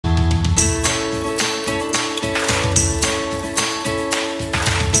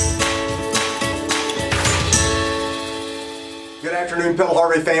afternoon,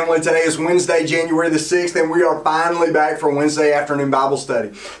 Petal-Harvey family. Today is Wednesday, January the 6th, and we are finally back for Wednesday afternoon Bible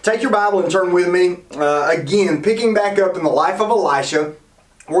study. Take your Bible and turn with me. Again, picking back up in the life of Elisha.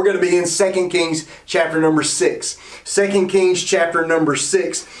 We're going to be in 2 Kings chapter number 6. 2 Kings chapter number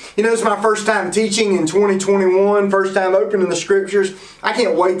 6. You know, it's my first time teaching in 2021, first time opening the scriptures. I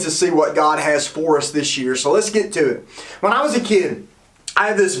can't wait to see what God has for us this year, so let's get to it. When I was a kid, I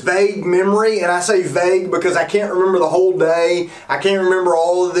have this vague memory, and I say vague because I can't remember the whole day. I can't remember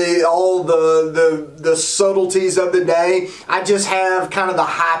all the subtleties of the day. I just have kind of the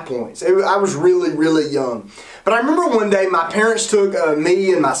high points. I was really young. But I remember one day my parents took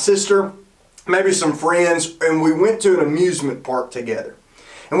me and my sister, maybe some friends, and we went to an amusement park together.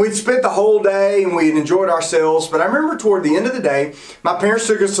 And we'd spent the whole day and we'd enjoyed ourselves. But I remember toward the end of the day, my parents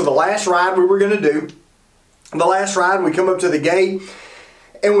took us to the last ride we were going to do. The last ride, we come up to the gate.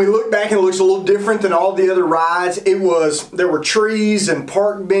 And we look back and it looks a little different than all the other rides. There were trees and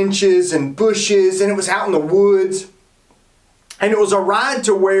park benches and bushes, and it was out in the woods. And it was a ride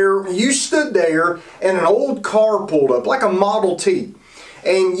to where you stood there and an old car pulled up, like a Model T.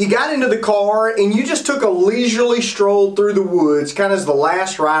 And you got into the car and you just took a leisurely stroll through the woods, kind of as the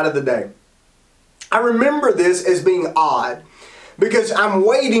last ride of the day. I remember this as being odd, because I'm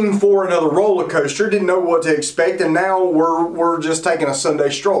waiting for another roller coaster, didn't know what to expect, and now we're just taking a Sunday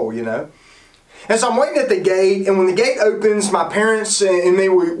stroll, you know. And so I'm waiting at the gate, and when the gate opens, my parents and me,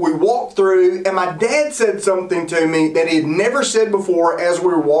 we walk through, and my dad said something to me that he had never said before as we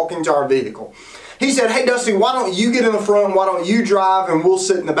were walking to our vehicle. He said, "Hey Dusty, why don't you get in the front, why don't you drive, and we'll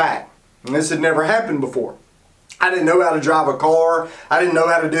sit in the back." And this had never happened before. I didn't know how to drive a car. I didn't know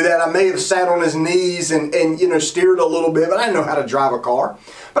how to do that. I may have sat on his knees and you know, steered a little bit, but I didn't know how to drive a car.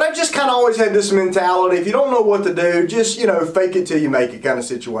 But I just kind of always had this mentality, if you don't know what to do, just, you know, fake it till you make it kind of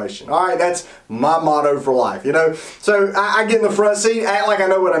situation. All right, that's my motto for life, you know. So I get in the front seat, act like I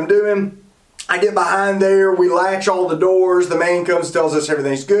know what I'm doing. I get behind there, we latch all the doors, the man comes, tells us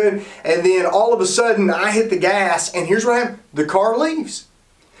everything's good, and then all of a sudden I hit the gas, and here's what happened, the car leaves.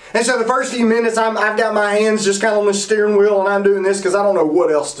 And so the first few minutes, I've got my hands just kind of on the steering wheel, and I'm doing this because I don't know what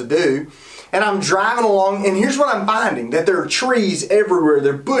else to do. And I'm driving along, and here's what I'm finding, that there are trees everywhere,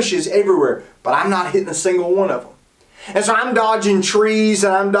 there are bushes everywhere, but I'm not hitting a single one of them. And so I'm dodging trees,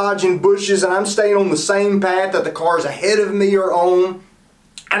 and I'm dodging bushes, and I'm staying on the same path that the cars ahead of me are on.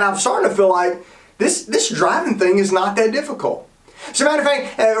 And I'm starting to feel like this driving thing is not that difficult. As a matter of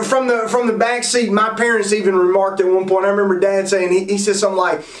fact, from the back seat, my parents even remarked at one point, I remember Dad saying, he said something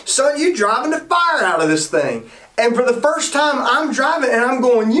like, "Son, you're driving the fire out of this thing." And for the first time, I'm driving and I'm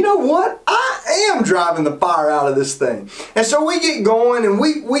going, you know what? I am driving the fire out of this thing. And so we get going and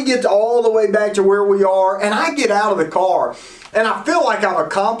we get all the way back to where we are, and I get out of the car. And I feel like I've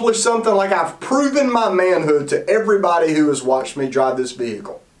accomplished something, like I've proven my manhood to everybody who has watched me drive this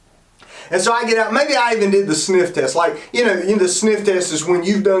vehicle. And so I get out, maybe I even did the sniff test. Like, you know, the sniff test is when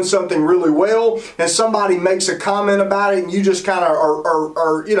you've done something really well and somebody makes a comment about it and you just kind of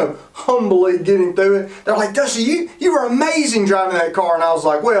are, you know, humbly getting through it. They're like, "Dusty, you were amazing driving that car." And I was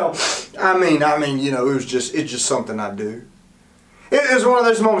like, well, I mean, you know, it's just something I do. It was one of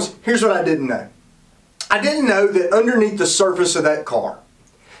those moments. Here's what I didn't know. I didn't know that underneath the surface of that car,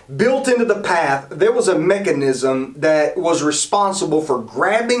 built into the path, there was a mechanism that was responsible for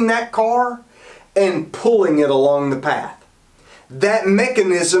grabbing that car and pulling it along the path. That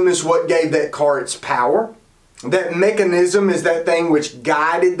mechanism is what gave that car its power. That mechanism is that thing which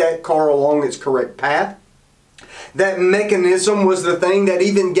guided that car along its correct path. That mechanism was the thing that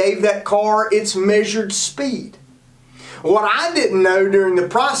even gave that car its measured speed. What I didn't know during the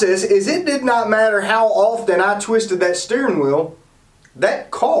process is it did not matter how often I twisted that steering wheel,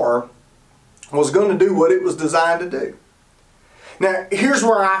 that car was going to do what it was designed to do. Now, here's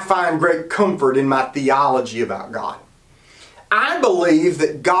where I find great comfort in my theology about God. I believe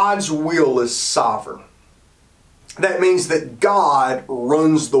that God's will is sovereign. That means that God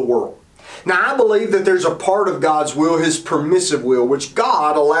runs the world. Now, I believe that there's a part of God's will, His permissive will, which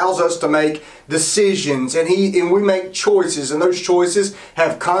God allows us to make decisions, and we make choices, and those choices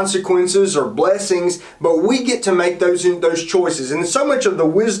have consequences or blessings, but we get to make those choices. And so much of the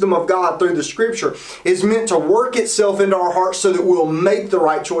wisdom of God through the Scripture is meant to work itself into our hearts so that we'll make the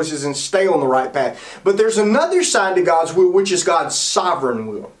right choices and stay on the right path. But there's another side to God's will, which is God's sovereign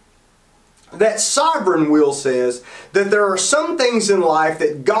will. That sovereign will says that there are some things in life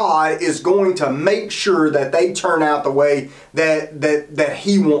that God is going to make sure that they turn out the way that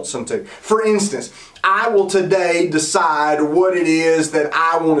He wants them to. For instance, I will today decide what it is that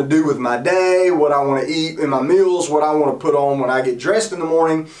I want to do with my day, what I want to eat in my meals, what I want to put on when I get dressed in the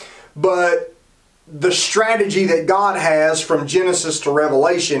morning. But the strategy that God has from Genesis to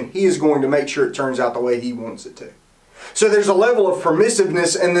Revelation, He is going to make sure it turns out the way He wants it to. So there's a level of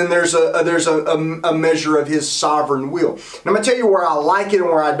permissiveness, and then there's a measure of His sovereign will. And I'm going to tell you where I like it and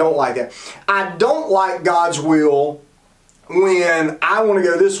where I don't like it. I don't like God's will when I want to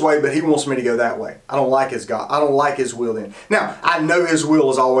go this way, but He wants me to go that way. I don't like His God. I don't like His will then. Now, I know His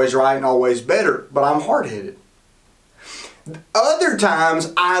will is always right and always better, but I'm hard-headed. Other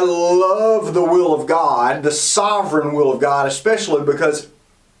times, I love the will of God, the sovereign will of God, especially because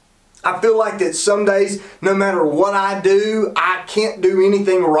I feel like that some days, no matter what I do, I can't do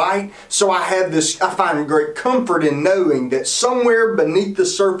anything right. So I find great comfort in knowing that somewhere beneath the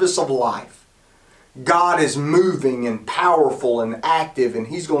surface of life, God is moving and powerful and active, and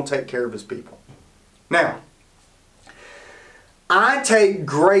He's going to take care of His people. Now, I take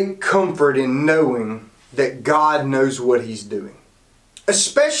great comfort in knowing that God knows what He's doing.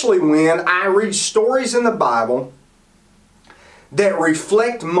 Especially when I read stories in the Bible that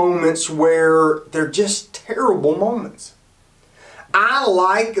reflect moments where they're just terrible moments. I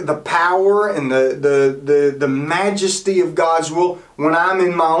like the power and the majesty of God's will when I'm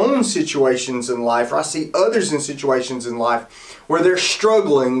in my own situations in life, or I see others in situations in life where they're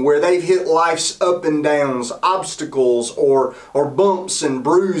struggling, where they've hit life's up and downs, obstacles, or bumps and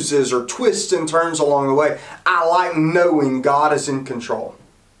bruises, or twists and turns along the way. I like knowing God is in control.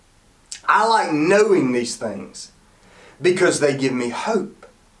 I like knowing these things because they give me hope.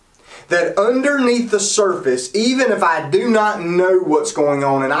 That underneath the surface, even if I do not know what's going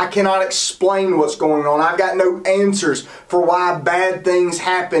on and I cannot explain what's going on, I've got no answers for why bad things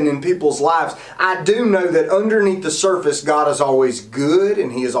happen in people's lives, I do know that underneath the surface, God is always good,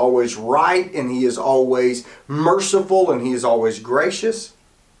 and He is always right, and He is always merciful, and He is always gracious.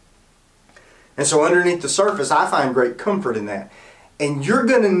 And so underneath the surface, I find great comfort in that. And you're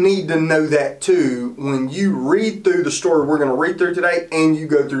going to need to know that too when you read through the story we're going to read through today and you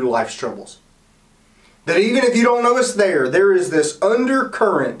go through life's troubles. That even if you don't know it's there is this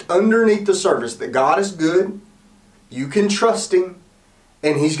undercurrent underneath the surface that God is good, you can trust Him,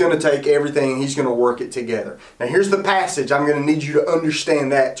 and He's going to take everything and He's going to work it together. Now here's the passage I'm going to need you to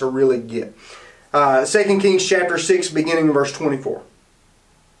understand that to really get. 2 Kings chapter 6 beginning in verse 24.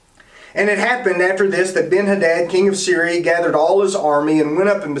 And it happened after this that Ben-Hadad, king of Syria, gathered all his army and went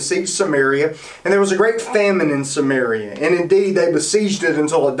up and besieged Samaria. And there was a great famine in Samaria. And indeed they besieged it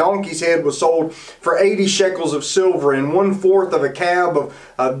until a donkey's head was sold for 80 shekels of silver, and 1/4 of a cab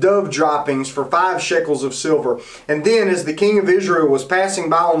of dove droppings for 5 shekels of silver. And then as the king of Israel was passing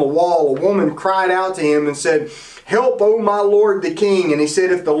by on the wall, a woman cried out to him and said, "Help, O my lord the king." And he said,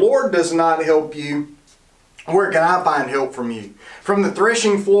 "If the Lord does not help you, where can I find help from you? From the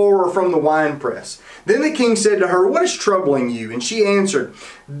threshing floor or from the winepress?" Then the king said to her, "What is troubling you?" And she answered,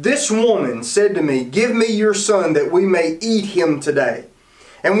 "This woman said to me, 'Give me your son that we may eat him today,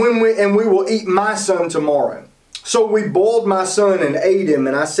 and we will eat my son tomorrow.' So we boiled my son and ate him,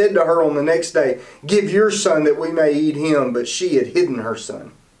 and I said to her on the next day, 'Give your son that we may eat him.' But she had hidden her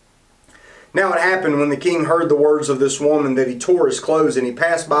son." Now it happened when the king heard the words of this woman that he tore his clothes and he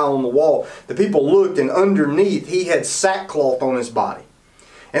passed by on the wall. The people looked, and underneath he had sackcloth on his body.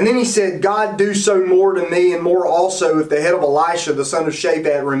 And then he said, "God, do so more to me, and more also, if the head of Elisha the son of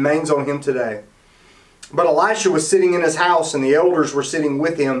Shaphat remains on him today." But Elisha was sitting in his house, and the elders were sitting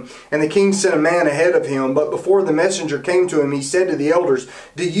with him. And the king sent a man ahead of him. But before the messenger came to him, he said to the elders,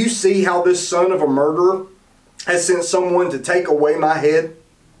 "Do you see how this son of a murderer has sent someone to take away my head?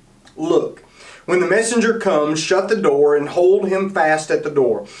 Look, when the messenger comes, shut the door and hold him fast at the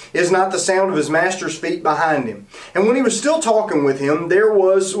door. Is not the sound of his master's feet behind him?" And when he was still talking with him, there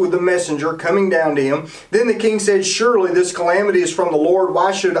was with the messenger coming down to him. Then the king said, "Surely this calamity is from the Lord.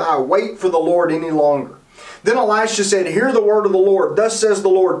 Why should I wait for the Lord any longer?" Then Elisha said, "Hear the word of the Lord. Thus says the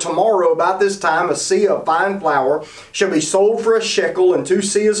Lord, tomorrow about this time a seah of fine flour shall be sold for a shekel, and 2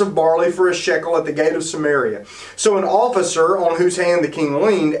 seahs of barley for a shekel at the gate of Samaria." So an officer on whose hand the king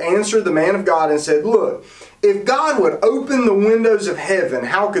leaned answered the man of God and said, "Look, if God would open the windows of heaven,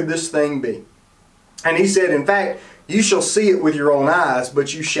 how could this thing be?" And he said, "In fact, you shall see it with your own eyes,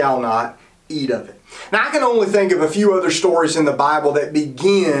 but you shall not eat of it." Now, I can only think of a few other stories in the Bible that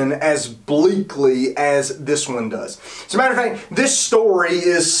begin as bleakly as this one does. As a matter of fact, this story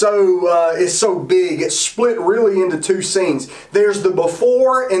is so big, it's split really into 2 scenes. There's the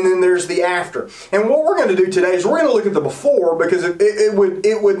before, and then there's the after. And what we're going to do today is we're going to look at the before, because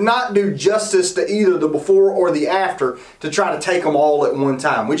it would not do justice to either the before or the after to try to take them all at one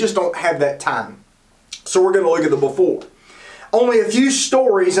time. We just don't have that time. So we're going to look at the before. Only a few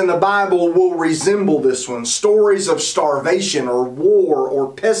stories in the Bible will resemble this one. Stories of starvation or war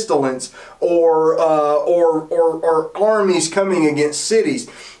or pestilence or armies coming against cities.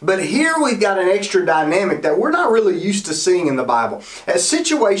 But here we've got an extra dynamic that we're not really used to seeing in the Bible. A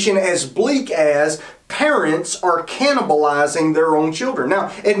situation as bleak as parents are cannibalizing their own children.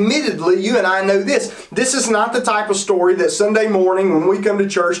 Now, admittedly, you and I know this. This is not the type of story that Sunday morning when we come to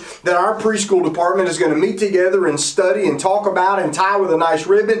church that our preschool department is going to meet together and study and talk about and tie with a nice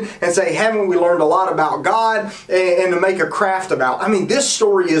ribbon and say, haven't we learned a lot about God, and to make a craft about. I mean, this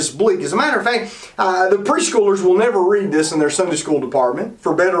story is bleak. As a matter of fact, the preschoolers will never read this in their Sunday school department,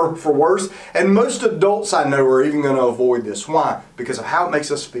 for better or for worse, and most adults I know are even going to avoid this. Why? Because of how it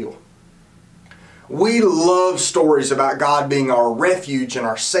makes us feel. We love stories about God being our refuge and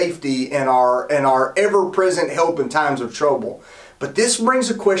our safety and our ever-present help in times of trouble. But this brings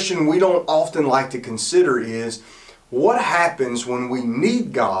a question we don't often like to consider is, what happens when we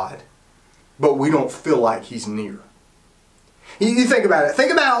need God, but we don't feel like He's near? You think about it.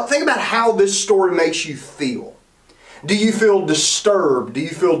 Think about how this story makes you feel. Do you feel disturbed? Do you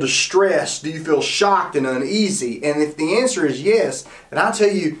feel distressed? Do you feel shocked and uneasy? And if the answer is yes, then I'll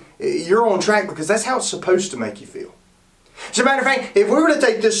tell you, you're on track, because that's how it's supposed to make you feel. As a matter of fact, if we were to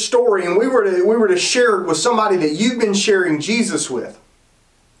take this story and we were to share it with somebody that you've been sharing Jesus with,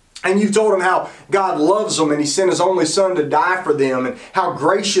 and you've told them how God loves them and He sent His only Son to die for them, and how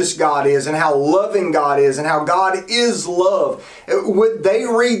gracious God is and how loving God is and how God is love, would they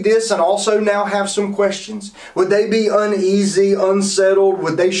read this and also now have some questions? Would they be uneasy, unsettled?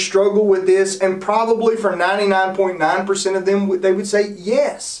 Would they struggle with this? And probably for 99.9% of them, they would say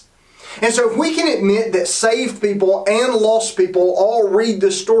yes. And so if we can admit that saved people and lost people all read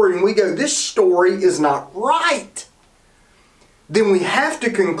this story and we go, this story is not right, then we have to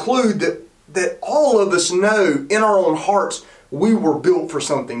conclude that all of us know in our own hearts we were built for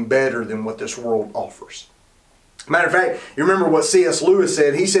something better than what this world offers. Matter of fact, you remember what C.S. Lewis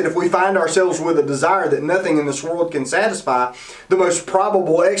said. He said, if we find ourselves with a desire that nothing in this world can satisfy, the most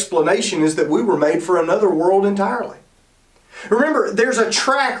probable explanation is that we were made for another world entirely. Remember, there's a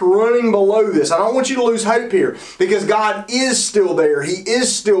track running below this. I don't want you to lose hope here, because God is still there. He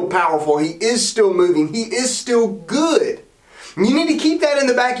is still powerful. He is still moving. He is still good. You need to keep that in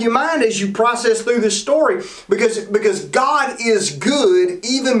the back of your mind as you process through this story, because God is good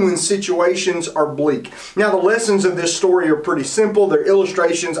even when situations are bleak. Now, the lessons of this story are pretty simple. Their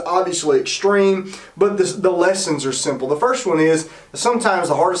illustrations obviously extreme, but the lessons are simple. The first one is sometimes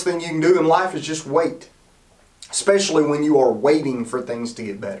the hardest thing you can do in life is just wait, especially when you are waiting for things to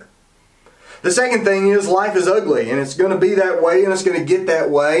get better. The second thing is life is ugly, and it's going to be that way, and it's going to get that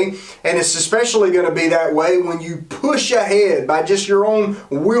way, and it's especially going to be that way when you push ahead by just your own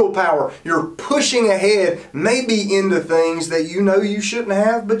willpower. You're pushing ahead maybe into things that you know you shouldn't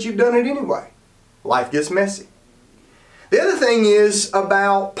have, but you've done it anyway. Life gets messy. The other thing is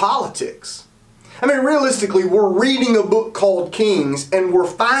about politics. I mean, realistically, we're reading a book called Kings, and we're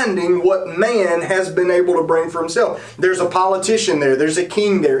finding what man has been able to bring for himself. There's a politician there. There's a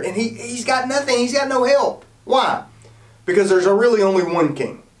king there. And he's got nothing. He's got no help. Why? Because there's really only one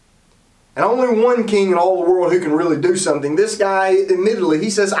king. And only one king in all the world who can really do something. This guy, admittedly,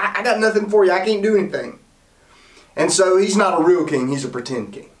 he says, I got nothing for you. I can't do anything. And so he's not a real king. He's a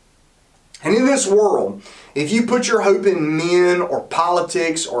pretend king. And in this world, if you put your hope in men or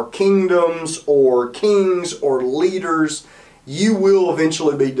politics or kingdoms or kings or leaders, you will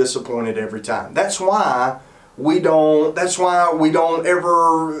eventually be disappointed every time. That's why we don't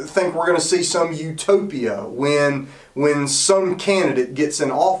ever think we're going to see some utopia when some candidate gets in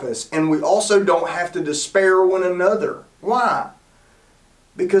office. And we also don't have to despair one another. Why?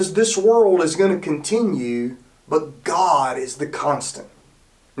 Because this world is going to continue, but God is the constant.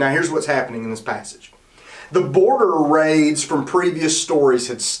 Now here's what's happening in this passage. The border raids from previous stories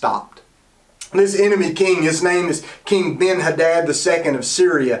had stopped. This enemy king, his name is King Ben-Hadad II of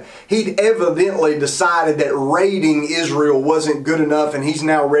Syria. He'd evidently decided that raiding Israel wasn't good enough, and he's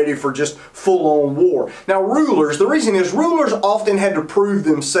now ready for just full-on war. Now rulers, the reason is rulers often had to prove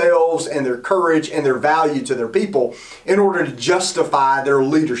themselves and their courage and their value to their people in order to justify their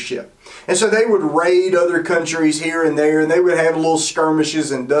leadership. And so they would raid other countries here and there, and they would have little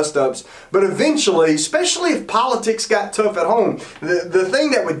skirmishes and dust-ups. But eventually, especially if politics got tough at home, the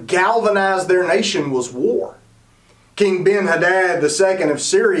thing that would galvanize their nation was war. King Ben-Hadad II of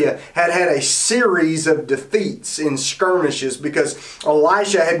Syria had a series of defeats in skirmishes because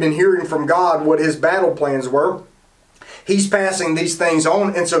Elisha had been hearing from God what his battle plans were. He's passing these things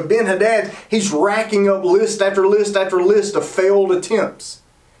on, and so Ben-Hadad, he's racking up list after list after list of failed attempts.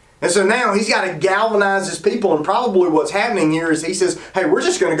 And so now he's got to galvanize his people, and probably what's happening here is he says, hey, we're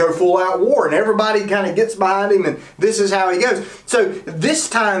just going to go full out war, and everybody kind of gets behind him, and this is how he goes. So this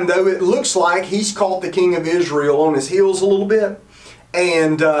time, though, it looks like he's caught the king of Israel on his heels a little bit,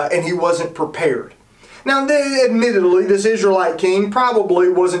 and he wasn't prepared. Now, admittedly, this Israelite king probably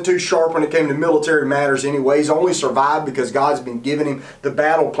wasn't too sharp when it came to military matters anyway. He's only survived because God's been giving him the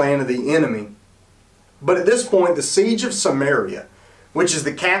battle plan of the enemy. But at this point, the siege of Samaria, which is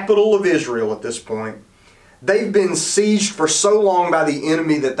the capital of Israel at this point, they've been sieged for so long by the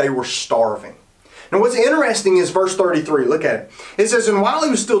enemy that they were starving. Now what's interesting is verse 33. Look at it. It says, and while he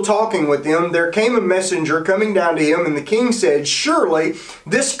was still talking with them, there came a messenger coming down to him, and the king said, surely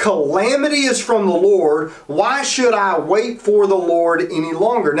this calamity is from the Lord. Why should I wait for the Lord any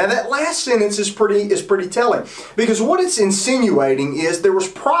longer? Now that last sentence is pretty telling, because what it's insinuating is there was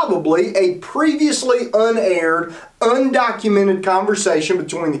probably a previously unaired, undocumented conversation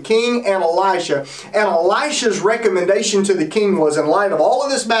between the king and Elisha, and Elisha's recommendation to the king was, in light of all of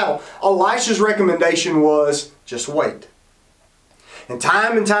this battle, Elisha's recommendation was, just wait. And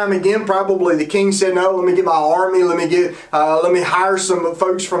time again, probably the king said, no, let me get my army, let me hire some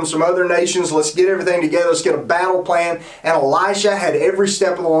folks from some other nations, let's get everything together, let's get a battle plan. And Elisha had every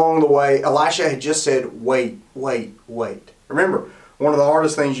step along the way, Elisha had just said, wait, wait, wait. Remember, one of the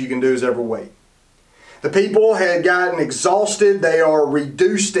hardest things you can do is ever wait. The people had gotten exhausted. They are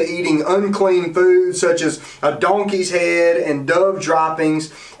reduced to eating unclean food such as a donkey's head and dove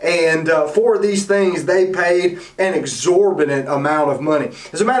droppings. And for these things, they paid an exorbitant amount of money.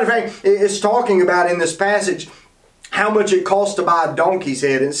 As a matter of fact, it's talking about in this passage how much it cost to buy a donkey's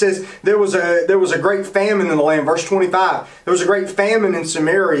head. And it says there was a great famine in the land. Verse 25, there was a great famine in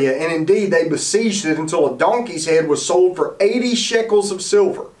Samaria. And indeed, they besieged it until a donkey's head was sold for 80 shekels of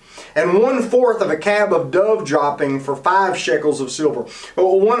silver, and 1/4 of a cab of dove dropping for 5 shekels of silver.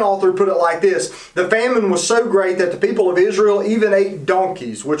 Well, one author put it like this: the famine was so great that the people of Israel even ate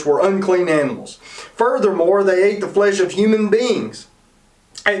donkeys, which were unclean animals. Furthermore, they ate the flesh of human beings.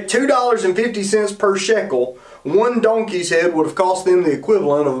 At $2.50 per shekel, one donkey's head would have cost them the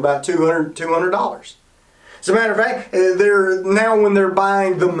equivalent of about $200. As a matter of fact, when they're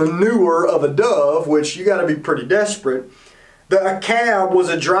buying the manure of a dove, which you got to be pretty desperate, a cab was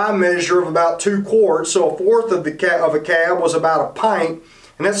a dry measure of about 2 quarts, so 1/4 of a cab was about a pint,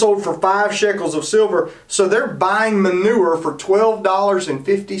 and that sold for 5 shekels of silver. So they're buying manure for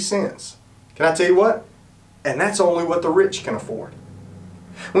 $12.50. Can I tell you what? And that's only what the rich can afford.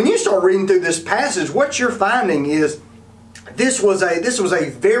 When you start reading through this passage, what you're finding is this was a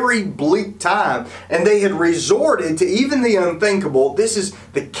very bleak time, and they had resorted to even the unthinkable. This is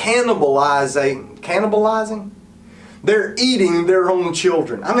the cannibalizing. They're eating their own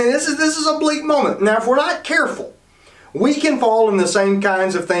children. I mean, this is a bleak moment. Now, if we're not careful, we can fall in the same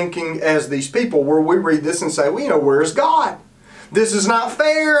kinds of thinking as these people, where we read this and say, well, you know, where's God? This is not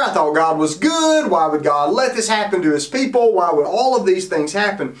fair. I thought God was good. Why would God let this happen to His people? Why would all of these things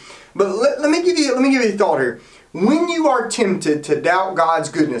happen? But let me give you a thought here. When you are tempted to doubt God's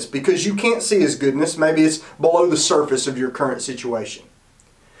goodness because you can't see His goodness, maybe it's below the surface of your current situation,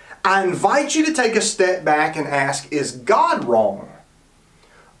 I invite you to take a step back and ask, is God wrong?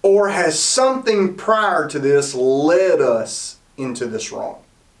 Or has something prior to this led us into this wrong?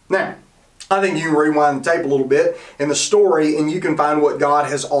 Now, I think you can rewind the tape a little bit in the story and you can find what God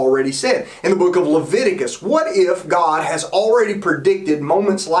has already said. In the book of Leviticus, what if God has already predicted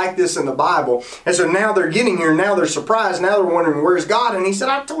moments like this in the Bible? And so now they're getting here, now they're surprised, now they're wondering, where's God? And He said,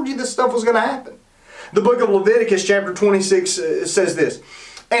 I told you this stuff was going to happen. The book of Leviticus chapter 26 says this: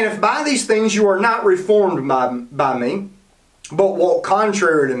 and if by these things you are not reformed by me, but walk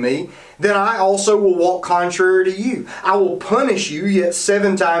contrary to me, then I also will walk contrary to you. I will punish you yet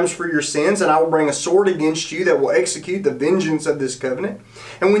 7 times for your sins, and I will bring a sword against you that will execute the vengeance of this covenant.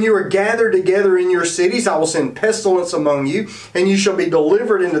 And when you are gathered together in your cities, I will send pestilence among you, and you shall be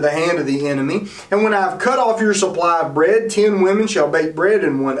delivered into the hand of the enemy. And when I have cut off your supply of bread, 10 women shall bake bread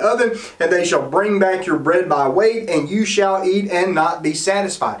in one oven, and they shall bring back your bread by weight, and you shall eat and not be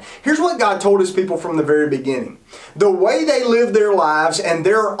satisfied. Here's what God told His people from the very beginning. The way they live their lives and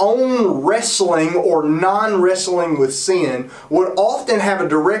their own wrestling or non-wrestling with sin would often have a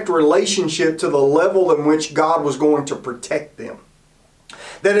direct relationship to the level in which God was going to protect them.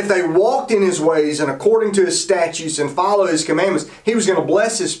 That if they walked in His ways and according to His statutes and follow His commandments, He was going to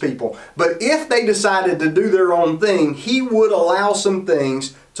bless His people. But if they decided to do their own thing, He would allow some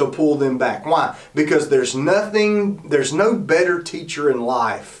things to pull them back. Why? Because there's no better teacher in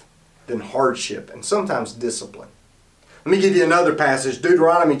life than hardship and sometimes discipline. Let me give you another passage.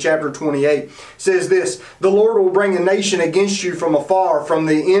 Deuteronomy chapter 28 says this, "The Lord will bring a nation against you from afar, from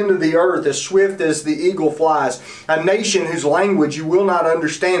the end of the earth, as swift as the eagle flies, a nation whose language you will not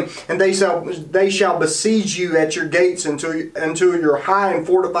understand, and they shall besiege you at your gates until your high and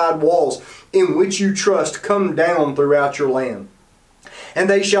fortified walls, in which you trust, come down throughout your land. And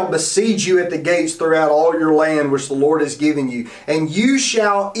they shall besiege you at the gates throughout all your land which the Lord has given you. And you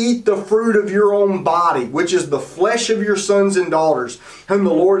shall eat the fruit of your own body, which is the flesh of your sons and daughters, whom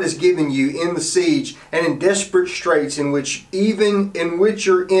the Lord has given you in the siege and in desperate straits, in which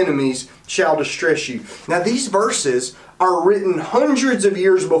your enemies shall distress you." Now these verses are written hundreds of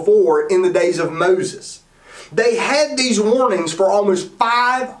years before, in the days of Moses. They had these warnings for almost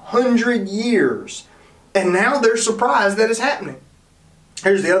 500 years. And now they're surprised that it's happening.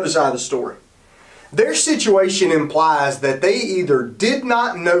 Here's the other side of the story. Their situation implies that they either did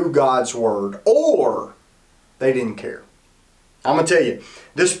not know God's Word or they didn't care. I'm going to tell you,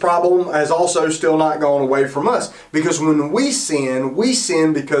 this problem has also still not gone away from us. Because when we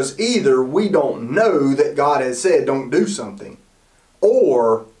sin because either we don't know that God has said don't do something,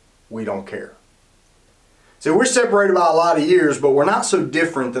 or we don't care. So we're separated by a lot of years, but we're not so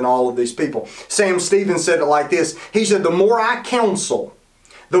different than all of these people. Sam Stevens said it like this. He said, "The more I counsel,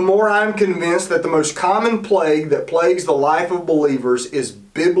 the more I'm convinced that the most common plague that plagues the life of believers is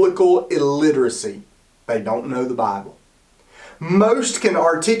biblical illiteracy." They don't know the Bible. Most can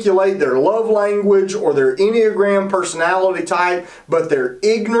articulate their love language or their Enneagram personality type, but they're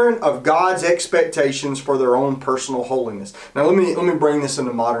ignorant of God's expectations for their own personal holiness. Now let me bring this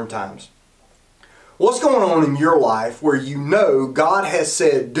into modern times. What's going on in your life where you know God has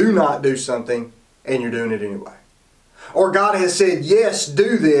said do not do something and you're doing it anyway? Or God has said, yes,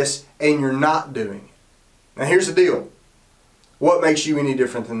 do this, and you're not doing it. Now here's the deal. What makes you any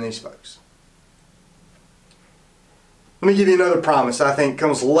different than these folks? Let me give you another promise I think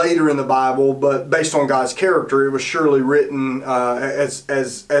comes later in the Bible, but based on God's character, it was surely written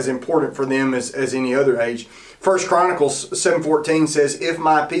as important for them as any other age. 1 Chronicles 7:14 says, "If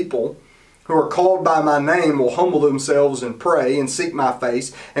my people who are called by my name will humble themselves and pray and seek my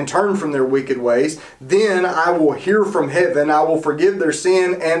face and turn from their wicked ways, then I will hear from heaven, I will forgive their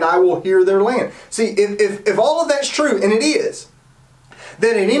sin, and I will heal their land." See, if all of that's true, and it is,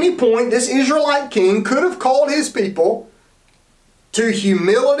 then at any point this Israelite king could have called his people to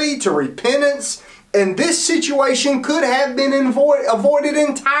humility, to repentance, and this situation could have been avoided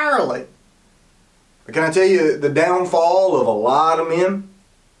entirely. But can I tell you the downfall of a lot of men?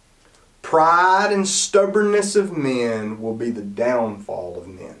 Pride and stubbornness of men will be the downfall of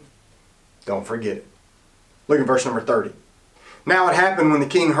men. Don't forget it. Look at verse number 30. "Now it happened when the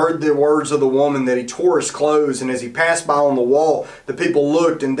king heard the words of the woman that he tore his clothes, and as he passed by on the wall, the people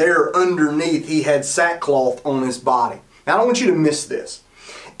looked, and there underneath he had sackcloth on his body." Now I don't want you to miss this.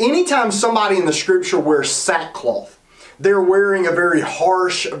 Anytime somebody in the scripture wears sackcloth, they're wearing a very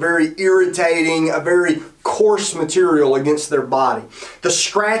harsh, a very irritating, a very coarse material against their body. The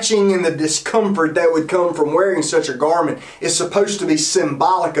scratching and the discomfort that would come from wearing such a garment is supposed to be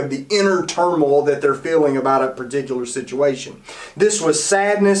symbolic of the inner turmoil that they're feeling about a particular situation. This was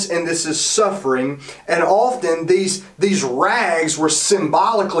sadness and this is suffering, and often these rags were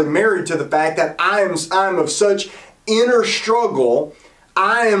symbolically married to the fact that I am of such inner struggle.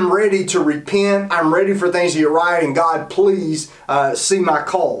 I am ready to repent. I'm ready for things to get right, and God, please see my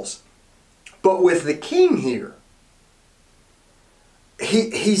cause. But with the king here,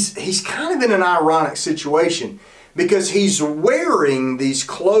 he's kind of in an ironic situation because he's wearing these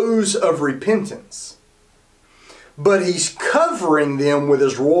clothes of repentance, but he's covering them with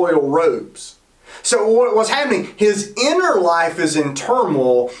his royal robes. So what's happening? His inner life is in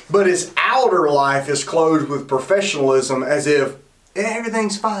turmoil, but his outer life is clothed with professionalism as if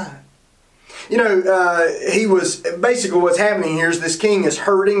everything's fine. You know, basically what's happening here is this king is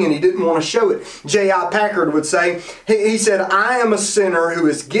hurting and he didn't want to show it. J.I. Packard would say, he said, "I am a sinner who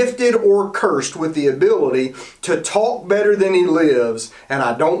is gifted or cursed with the ability to talk better than he lives, and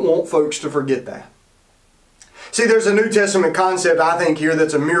I don't want folks to forget that." See, there's a New Testament concept, I think, here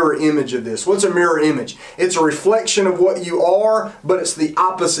that's a mirror image of this. What's a mirror image? It's a reflection of what you are, but it's the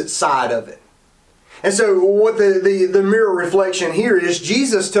opposite side of it. And so what the mirror reflection here is,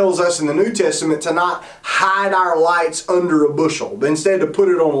 Jesus tells us in the New Testament to not hide our lights under a bushel, but instead to put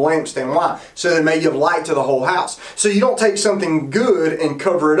it on a lampstand. Why? So that it may give light to the whole house. So you don't take something good and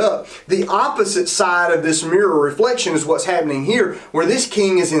cover it up. The opposite side of this mirror reflection is what's happening here, where this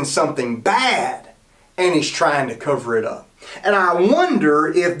king is in something bad and he's trying to cover it up. And I wonder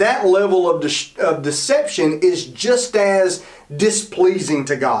if that level of deception is just as displeasing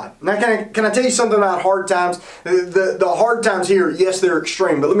to God. Now, can I tell you something about hard times? The hard times here, yes, they're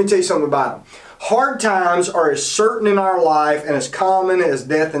extreme, but let me tell you something about them. Hard times are as certain in our life and as common as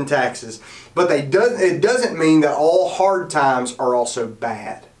death and taxes. But it doesn't mean that all hard times are also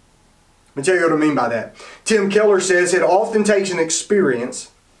bad. Let me tell you what I mean by that. Tim Keller says it often takes an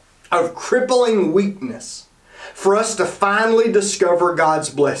experience of crippling weakness for us to finally discover God's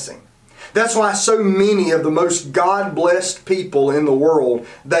blessing. That's why so many of the most God-blessed people in the world,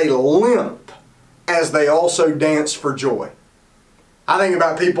 they limp as they also dance for joy. I think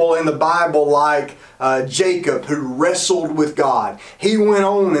about people in the Bible like Jacob, who wrestled with God. He went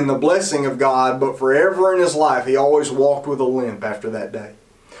on in the blessing of God, but forever in his life he always walked with a limp after that day.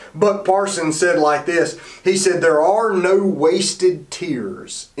 Buck Parsons said like this, he said, there are no wasted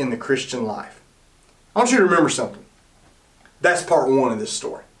tears in the Christian life. I want you to remember something. That's part one of this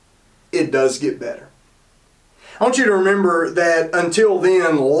story. It does get better. I want you to remember that until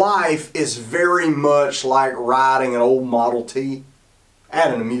then, life is very much like riding an old Model T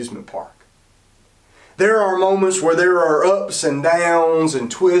at an amusement park. There are moments where there are ups and downs and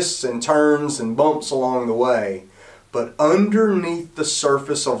twists and turns and bumps along the way. But underneath the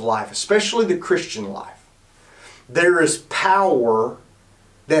surface of life, especially the Christian life, there is power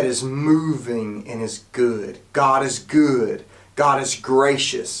that is moving and is good. God is good. God is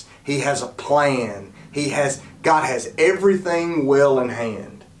gracious. He has a plan. God has everything well in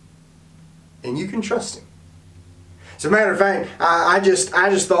hand. And you can trust Him. As a matter of fact, I just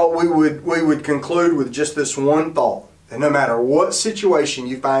thought we would conclude with just this one thought. That no matter what situation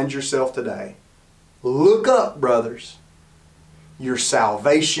you find yourself today, look up, brothers. Your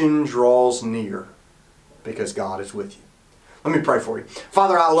salvation draws near because God is with you. Let me pray for you.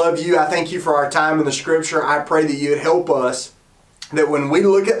 Father, I love you. I thank you for our time in the Scripture. I pray that you would help us that when we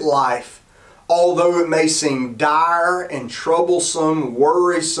look at life, although it may seem dire and troublesome,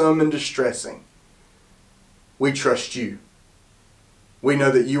 worrisome and distressing, we trust you. We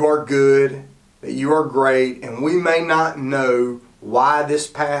know that you are good, that you are great, and we may not know why this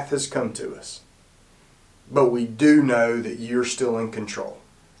path has come to us. But we do know that you're still in control.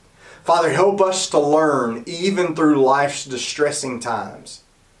 Father, help us to learn, even through life's distressing times,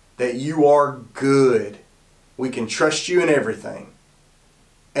 that you are good. We can trust you in everything,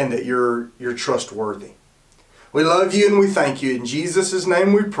 and that you're trustworthy. We love you and we thank you. In Jesus'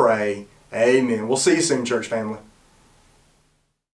 name we pray. Amen. We'll see you soon, church family.